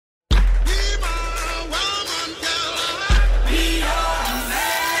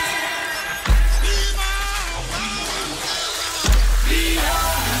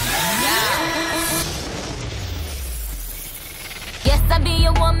be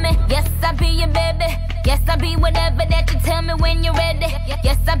your woman, yes, I be your baby. Yes, I be whatever that you tell me when you're ready.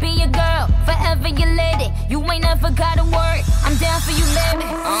 Yes, I be your girl, forever your lady. You ain't never gotta worry, I'm down for you, baby.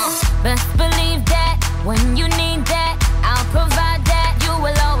 Best believe that, when you need that, I'll provide that. You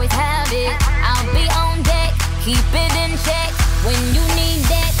will always have it, I'll be on deck, keep it in check. When you need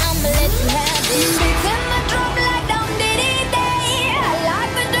that, I'ma let you have it. Beating the drum like down diddy day. I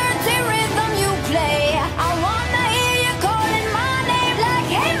like the dirty rhythm you play. I wanna hear you calling my name like,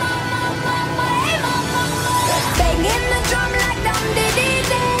 hey mama, mama, hey mama. Banging the drum like down diddy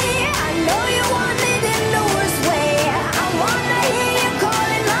day. I know you want it in the worst way. I wanna hear you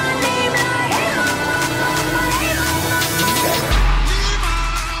calling my name like, hey mama, mama, hey mama. Be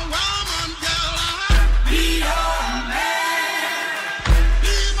my woman, girl. Be your man.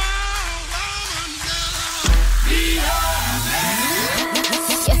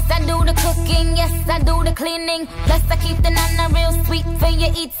 Yes, I do the cooking, yes, I do the cleaning. Plus, I keep the nana real sweet for your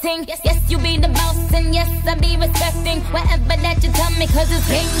eating. Yes, you be the boss, and yes, I be respecting whatever that you tell me, cause it's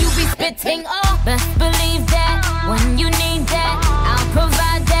game you be spitting. Oh, best believe that, when you need that, I'll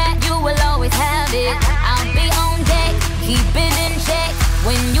provide that. You will always have it, I'll be on deck, keep it in check.